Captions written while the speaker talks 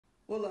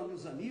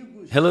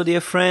Hello,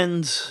 dear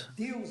friends.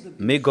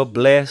 May God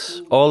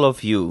bless all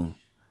of you.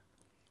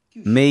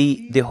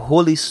 May the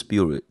Holy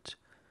Spirit,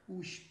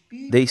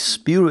 the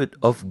Spirit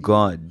of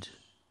God,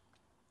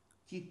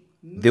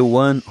 the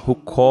one who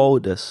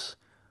called us,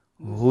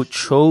 who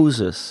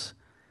chose us,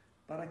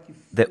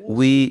 that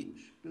we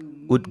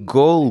would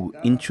go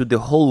into the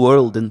whole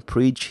world and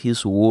preach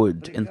His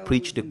word and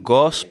preach the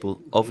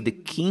gospel of the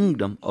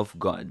kingdom of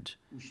God.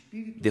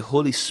 The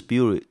Holy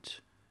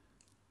Spirit,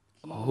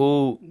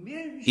 who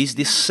is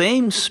the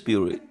same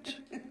Spirit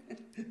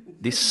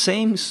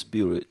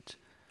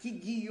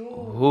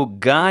who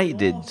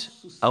guided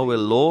our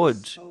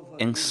Lord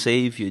and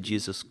Savior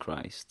Jesus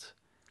Christ.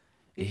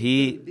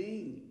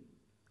 He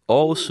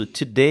also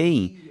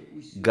today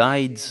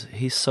guides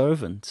His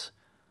servants,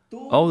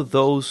 all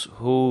those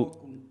who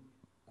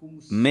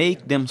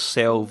make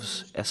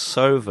themselves as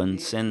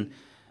servants and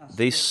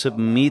they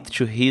submit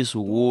to His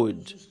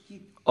word,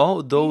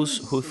 all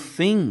those who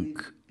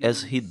think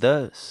as He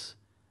does.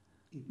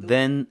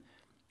 Then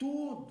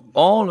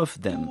all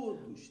of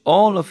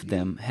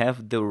them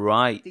have the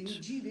right.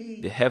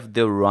 They have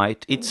the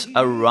right. It's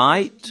a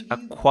right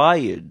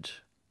acquired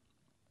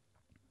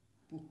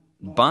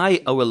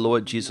by our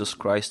Lord Jesus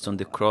Christ on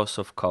the cross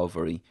of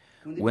Calvary,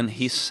 when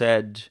He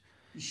said,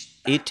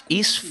 "It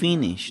is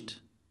finished."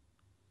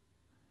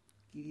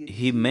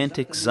 He meant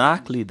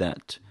exactly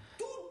that.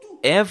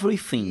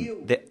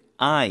 Everything that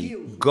I,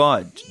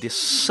 God, the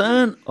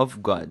Son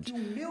of God,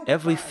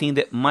 everything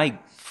that my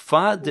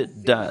Father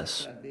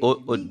does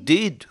or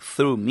did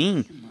through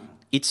me,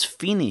 it's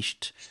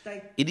finished.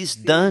 It is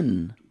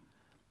done.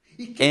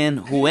 And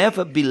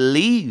whoever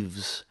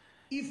believes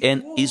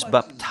and is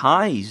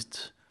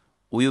baptized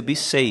will be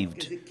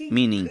saved.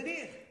 Meaning,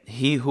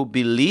 he who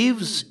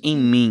believes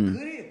in me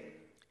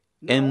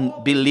and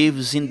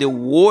believes in the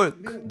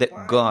work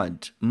that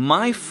God,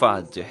 my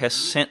Father, has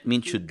sent me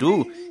to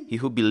do, he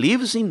who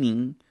believes in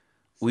me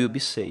will be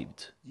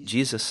saved,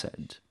 Jesus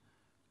said.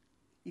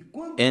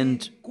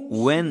 And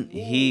when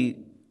He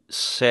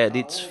said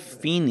it's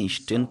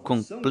finished and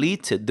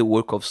completed the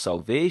work of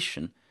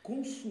salvation,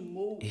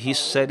 He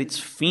said it's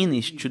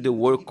finished to the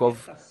work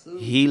of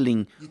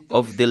healing,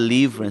 of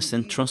deliverance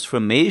and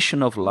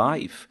transformation of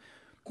life.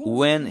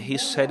 When He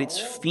said it's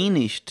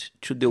finished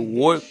to the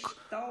work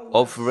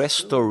of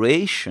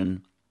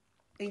restoration,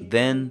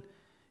 then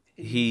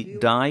He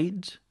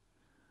died,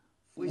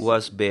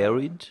 was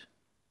buried,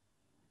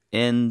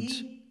 and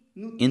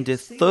in the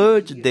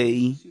third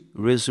day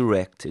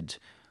resurrected.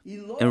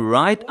 And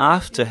right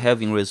after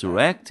having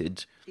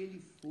resurrected,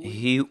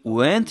 He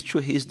went to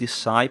His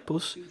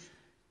disciples,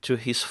 to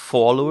His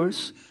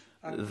followers,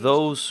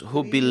 those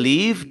who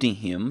believed in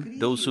Him,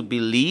 those who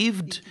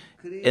believed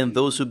and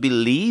those who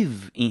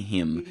believe in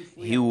Him.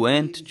 He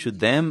went to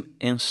them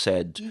and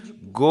said,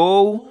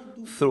 "Go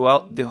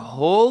throughout the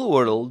whole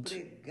world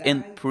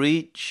and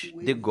preach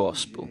the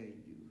gospel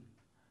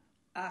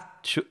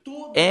to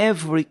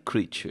every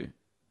creature."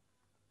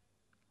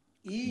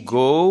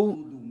 Go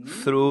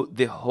through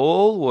the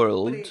whole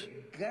world,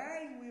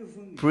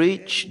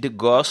 preach the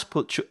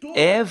gospel to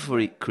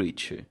every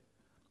creature.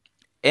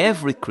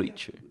 Every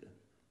creature.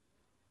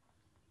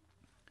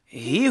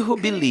 He who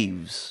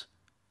believes,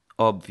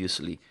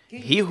 obviously,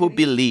 he who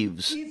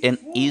believes and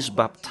is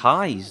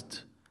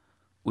baptized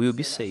will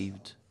be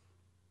saved.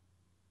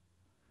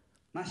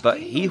 But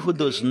he who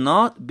does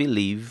not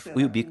believe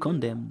will be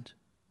condemned.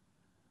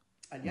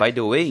 By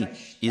the way,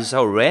 is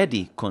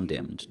already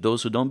condemned.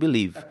 Those who don't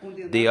believe,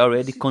 they are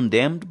already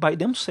condemned by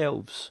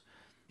themselves.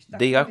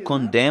 They are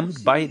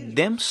condemned by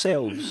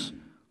themselves,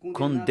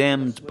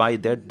 condemned by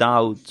their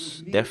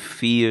doubts, their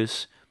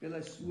fears,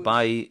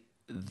 by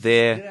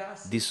their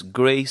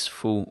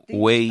disgraceful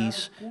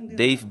ways.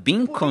 They've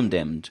been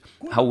condemned.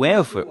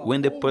 However,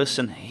 when the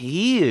person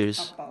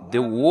hears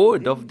the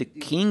word of the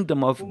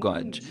kingdom of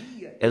God,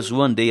 as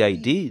one day I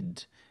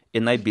did,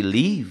 and I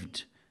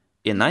believed,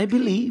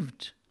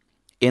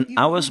 and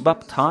I was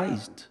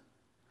baptized,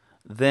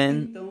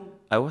 then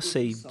I was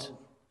saved.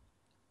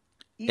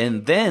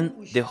 And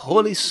then the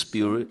Holy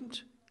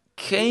Spirit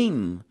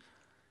came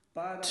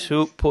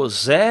to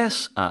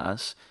possess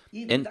us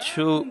and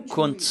to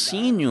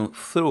continue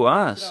through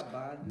us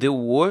the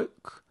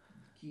work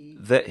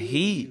that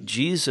He,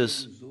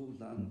 Jesus,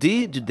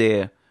 did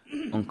there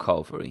on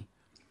Calvary.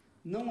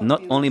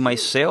 Not only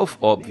myself,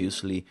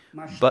 obviously,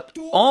 but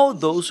all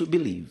those who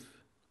believe.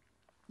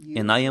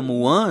 And I am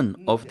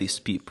one of these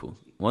people,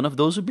 one of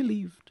those who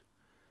believed.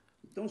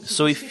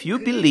 So if you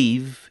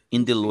believe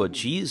in the Lord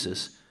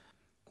Jesus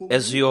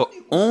as your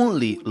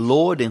only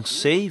Lord and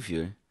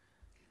Savior,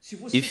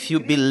 if you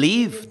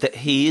believe that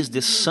He is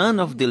the Son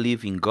of the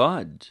living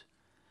God,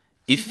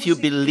 if you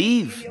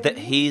believe that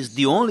He is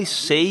the only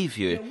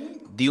Savior,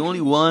 the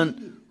only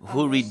one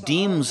who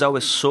redeems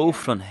our soul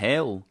from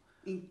hell,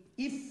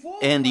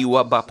 and you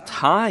are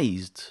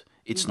baptized,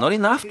 it's not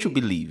enough to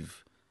believe.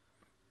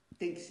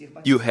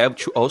 you have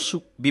to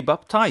also be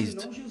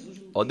baptized.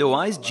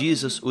 Otherwise,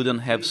 Jesus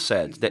wouldn't have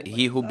said that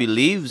he who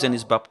believes and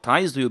is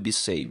baptized will be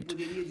saved.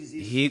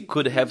 He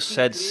could have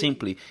said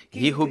simply,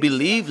 he who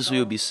believes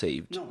will be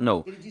saved.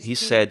 No, he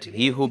said,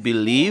 he who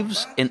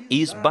believes and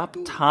is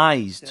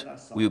baptized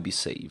will be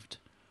saved.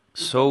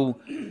 So,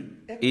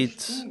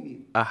 it's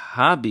a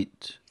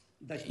habit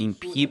in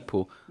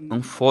people,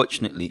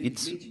 unfortunately.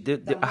 It's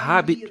a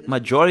habit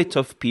majority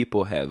of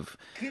people have,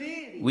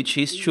 which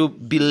is to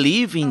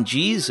believe in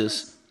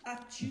Jesus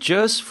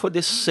just for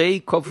the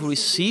sake of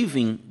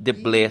receiving the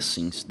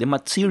blessings, the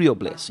material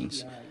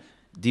blessings,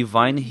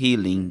 divine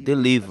healing,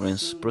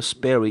 deliverance,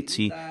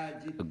 prosperity,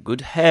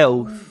 good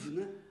health,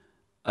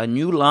 a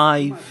new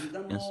life,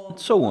 and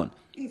so on,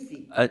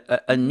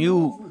 a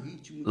new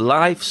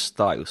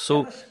lifestyle.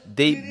 So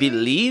they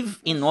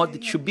believe in order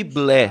to be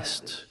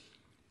blessed,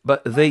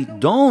 but they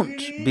don't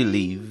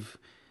believe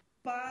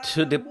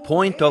to the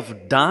point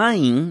of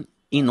dying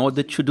in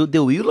order to do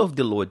the will of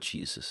the Lord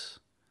Jesus.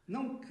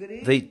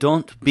 They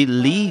don't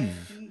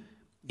believe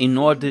in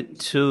order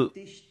to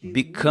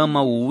become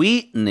a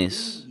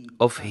witness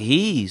of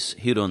His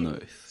here on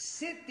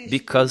earth.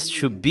 Because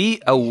to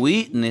be a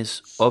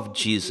witness of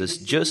Jesus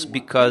just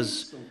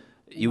because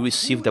you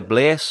received a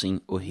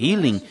blessing or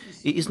healing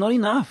is not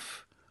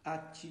enough.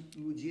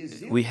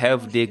 We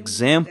have the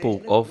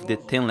example of the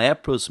 10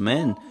 leprous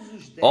men.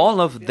 All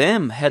of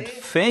them had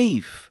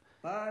faith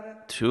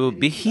to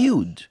be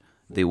healed.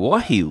 They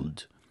were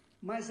healed.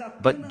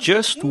 But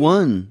just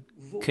one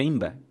came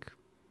back.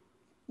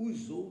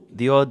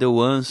 The other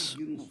ones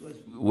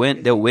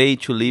went their way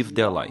to live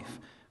their life.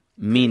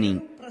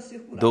 Meaning,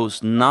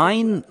 those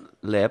 9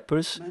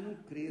 lepers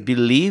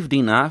believed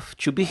enough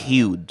to be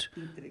healed,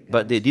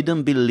 but they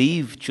didn't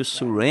believe to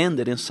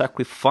surrender and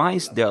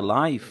sacrifice their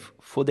life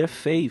for their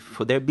faith,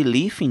 for their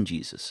belief in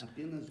Jesus.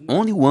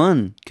 Only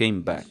one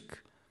came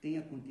back.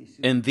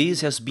 And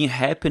this has been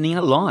happening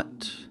a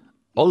lot,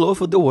 all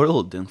over the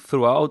world and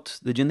throughout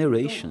the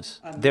generations.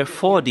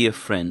 Therefore, dear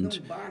friend,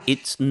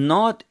 it's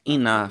not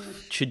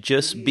enough to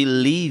just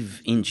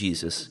believe in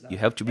Jesus. You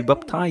have to be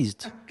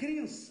baptized.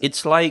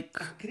 It's like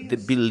the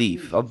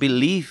belief. Our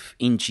belief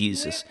in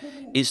Jesus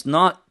is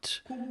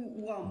not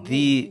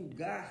the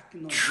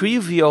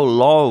trivial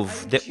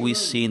love that we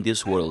see in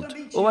this world.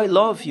 Oh, I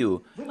love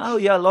you. Oh,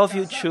 yeah, I love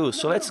you too.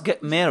 So let's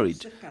get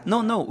married.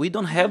 No, we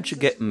don't have to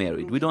get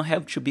married. We don't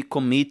have to be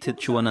committed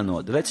to one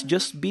another. Let's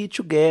just be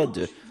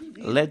together.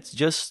 Let's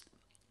just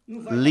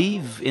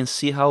live and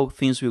see how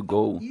things will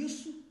go.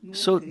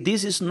 So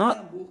this is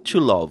not to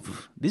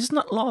love. This is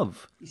not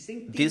love.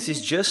 This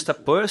is just a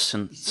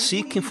person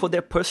seeking for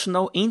their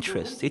personal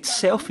interest. It's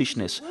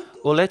selfishness.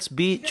 Or let's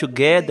be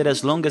together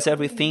as long as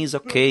everything is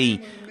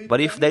okay. But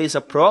if there is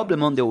a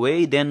problem on the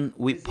way, then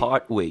we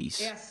part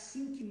ways.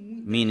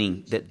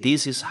 Meaning that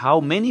this is how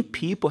many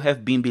people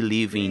have been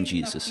believing in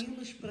Jesus.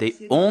 They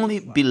only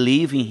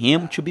believe in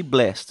Him to be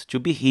blessed, to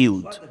be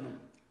healed.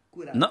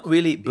 Not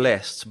really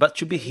blessed, but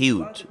to be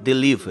healed,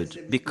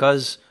 delivered.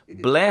 Because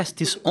blessed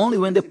is only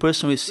when the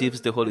person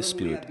receives the Holy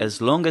Spirit.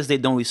 As long as they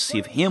don't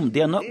receive Him,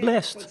 they are not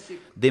blessed.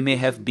 They may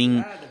have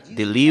been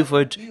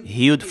delivered,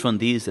 healed from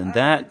this and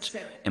that,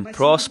 and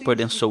prospered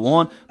and so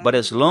on, but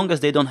as long as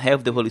they don't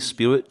have the Holy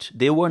Spirit,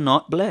 they were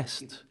not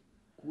blessed.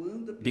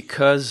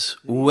 Because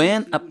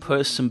when a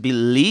person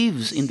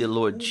believes in the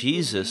Lord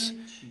Jesus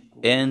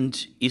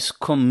and is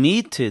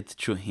committed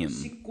to Him,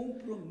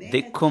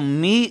 they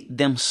commit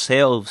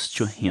themselves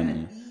to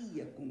Him.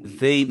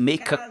 They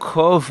make a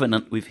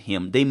covenant with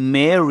Him. They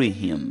marry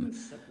Him.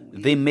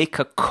 They make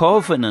a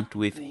covenant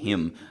with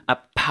Him, a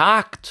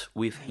pact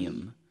with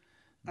Him.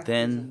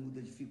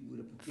 Then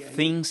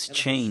things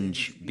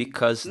change,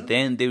 because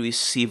then they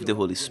receive the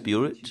Holy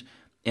Spirit,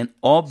 and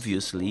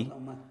obviously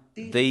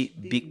they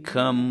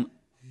become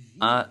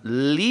a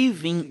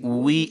living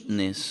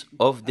witness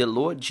of the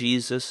Lord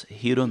Jesus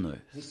here on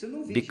earth.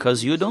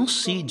 Because you don't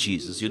see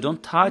Jesus, you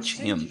don't touch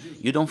Him,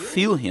 you don't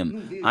feel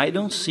Him. I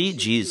don't see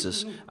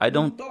Jesus, I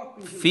don't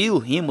feel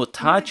Him or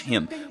touch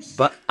Him,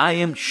 but I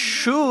am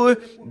sure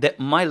that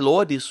my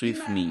Lord is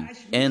with me.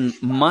 And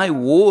my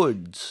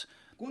words,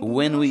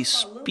 when we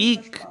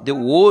speak the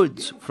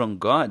words from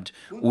God,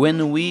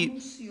 when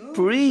we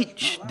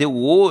preach the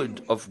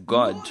word of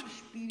God,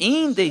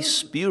 in the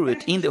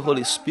Spirit, in the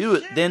Holy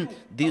Spirit, then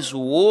these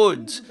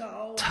words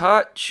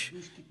touch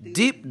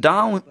deep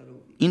down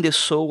in the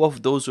soul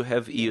of those who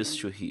have ears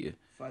to hear.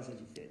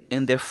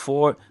 And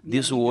therefore,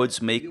 these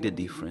words make the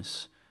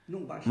difference.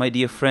 My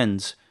dear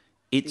friends,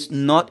 it's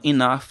not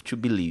enough to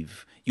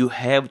believe. You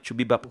have to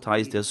be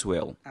baptized as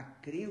well.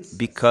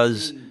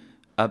 Because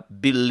a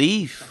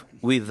belief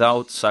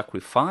without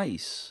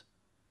sacrifice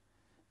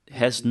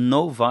has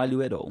no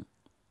value at all.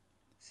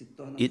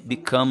 It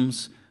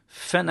becomes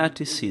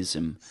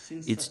fanaticism.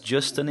 It's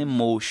just an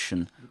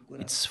emotion.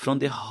 It's from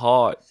the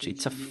heart.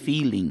 It's a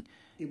feeling.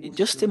 It's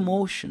just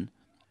emotion.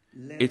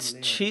 It's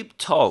cheap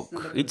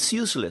talk. It's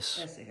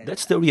useless.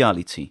 That's the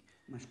reality.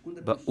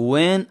 But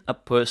when a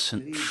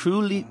person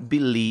truly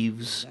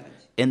believes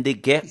and they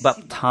get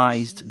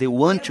baptized, they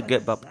want to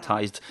get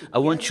baptized, I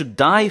want to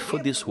die for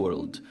this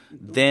world,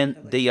 then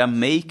they are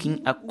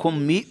making a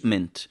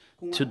commitment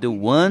to the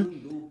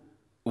one,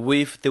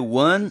 with the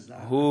one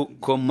who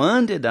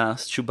commanded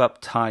us to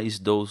baptize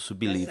those who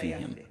believe in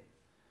him.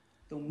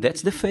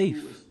 That's the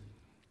faith.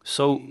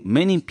 So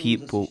many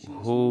people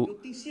who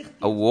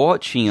are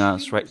watching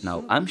us right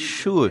now, I'm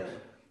sure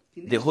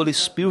the Holy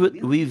Spirit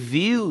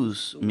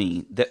reveals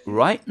me that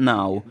right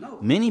now,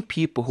 many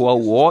people who are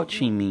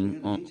watching me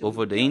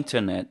over the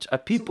internet are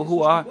people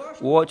who are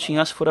watching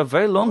us for a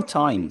very long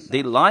time.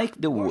 They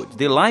like the word,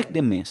 they like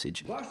the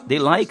message, they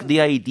like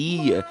the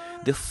idea,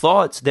 the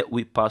thoughts that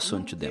we pass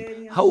on to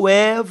them.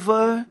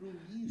 However,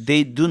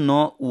 they do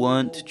not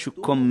want to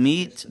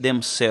commit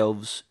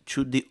themselves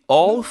to the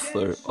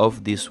author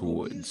of these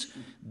words.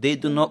 They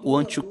do not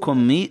want to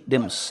commit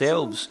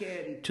themselves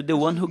to the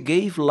one who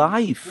gave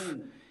life.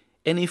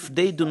 And if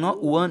they do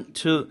not want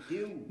to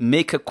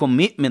make a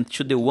commitment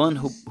to the one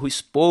who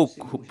spoke,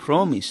 who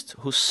promised,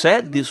 who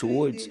said these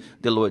words,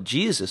 the Lord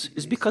Jesus,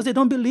 it's because they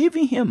don't believe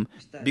in him.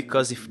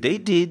 Because if they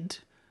did,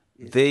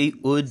 they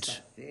would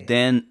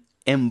then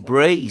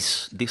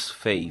embrace this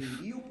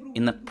faith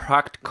in a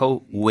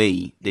practical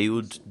way. They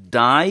would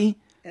die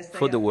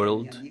for the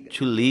world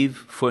to live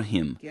for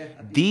him.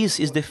 This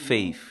is the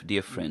faith,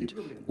 dear friend.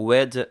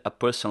 Whether a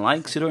person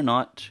likes it or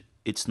not,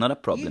 it's not a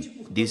problem.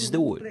 This is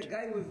the word.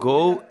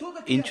 Go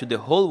into the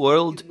whole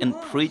world and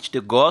preach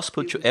the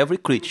gospel to every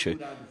creature.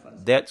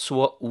 That's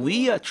what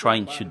we are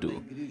trying to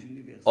do.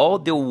 All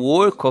the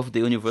work of the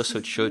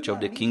Universal Church of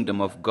the Kingdom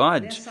of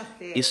God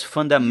is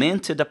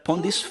fundamented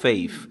upon this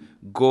faith.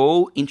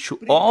 Go into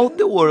all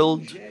the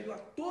world,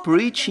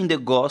 preaching the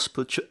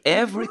gospel to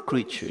every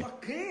creature.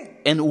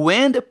 And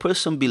when the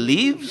person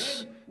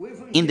believes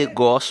in the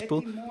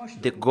gospel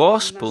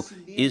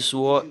is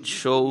what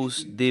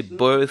shows the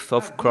birth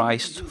of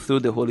Christ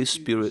through the Holy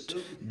Spirit,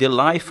 the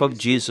life of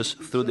Jesus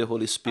through the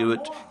Holy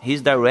Spirit,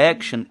 his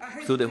direction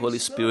through the Holy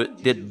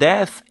Spirit, the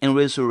death and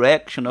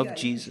resurrection of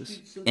Jesus.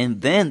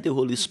 And then the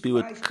Holy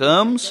Spirit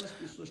comes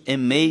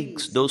and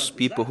makes those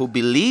people who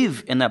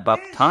believe and are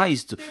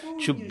baptized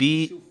to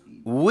be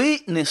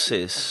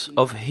witnesses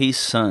of his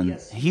Son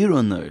here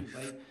on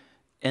earth.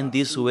 And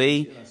this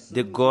way,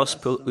 the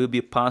gospel will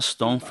be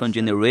passed on from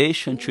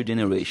generation to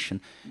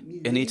generation.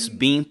 And it's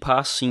been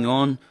passing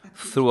on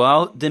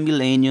throughout the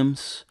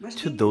millenniums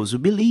to those who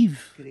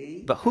believe.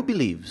 But who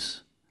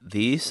believes?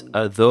 These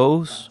are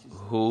those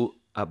who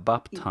are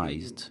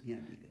baptized.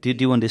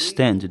 Did you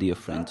understand, dear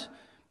friend?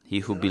 He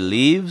who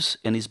believes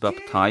and is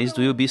baptized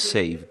will be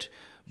saved.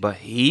 But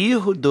he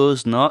who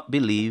does not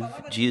believe,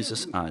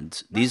 Jesus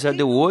adds, these are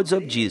the words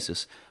of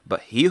Jesus,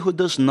 but he who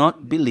does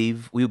not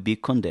believe will be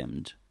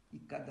condemned.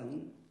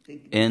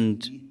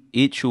 And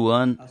each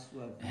one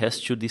has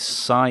to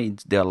decide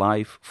their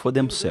life for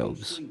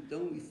themselves.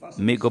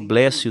 May God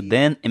bless you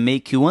then and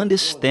make you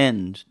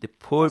understand the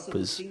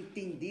purpose,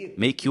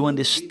 make you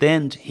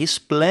understand his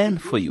plan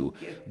for you,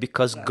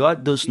 because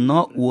God does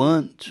not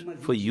want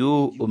for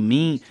you or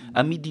me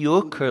a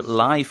mediocre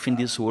life in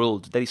this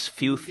world that is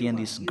filthy and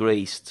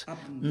disgraced.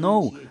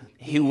 No,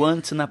 he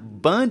wants an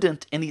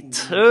abundant and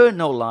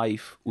eternal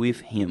life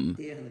with him.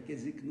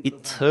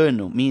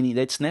 Eternal, meaning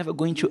that it's never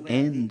going to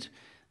end.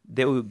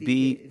 There will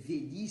be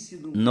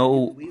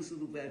no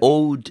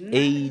old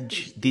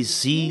age,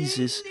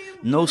 diseases,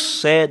 no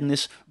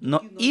sadness,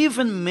 not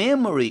even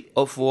memory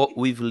of what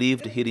we've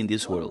lived here in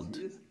this world.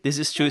 This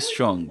is too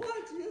strong.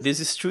 This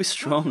is too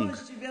strong.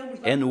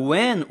 And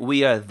when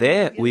we are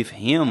there with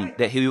him,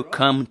 that he will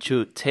come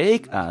to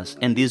take us,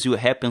 and this will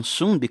happen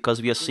soon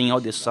because we are seeing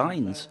all the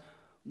signs.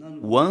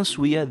 Once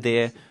we are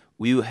there,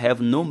 we will have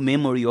no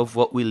memory of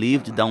what we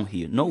lived down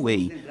here. No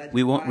way.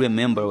 We won't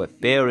remember our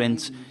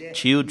parents,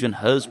 children,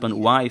 husband,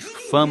 wife,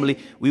 family.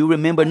 We will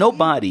remember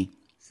nobody.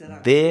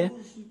 There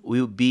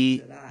will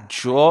be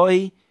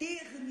joy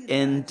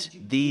and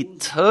the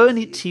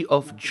eternity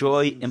of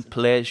joy and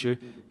pleasure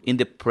in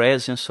the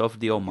presence of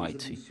the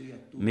Almighty.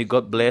 May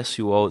God bless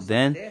you all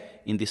then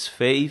in this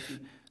faith,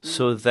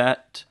 so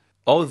that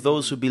all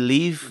those who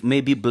believe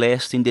may be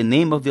blessed in the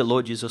name of the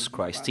Lord Jesus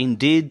Christ, in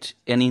deed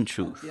and in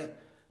truth.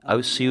 I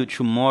will see you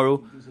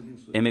tomorrow,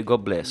 and may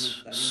God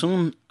bless.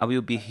 Soon I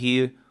will be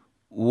here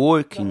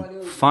working,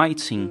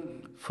 fighting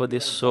for the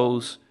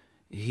souls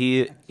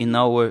here in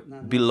our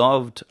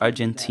beloved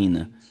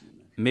Argentina.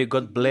 May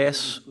God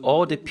bless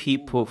all the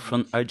people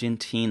from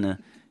Argentina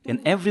and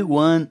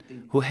everyone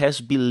who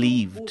has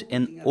believed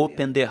and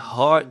opened their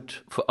heart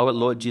for our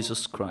Lord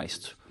Jesus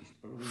Christ,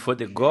 for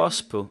the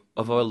gospel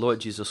of our Lord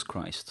Jesus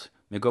Christ.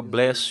 May God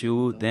bless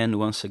you then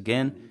once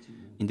again,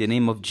 in the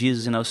name of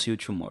Jesus, and I'll see you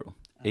tomorrow.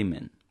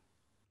 Amen.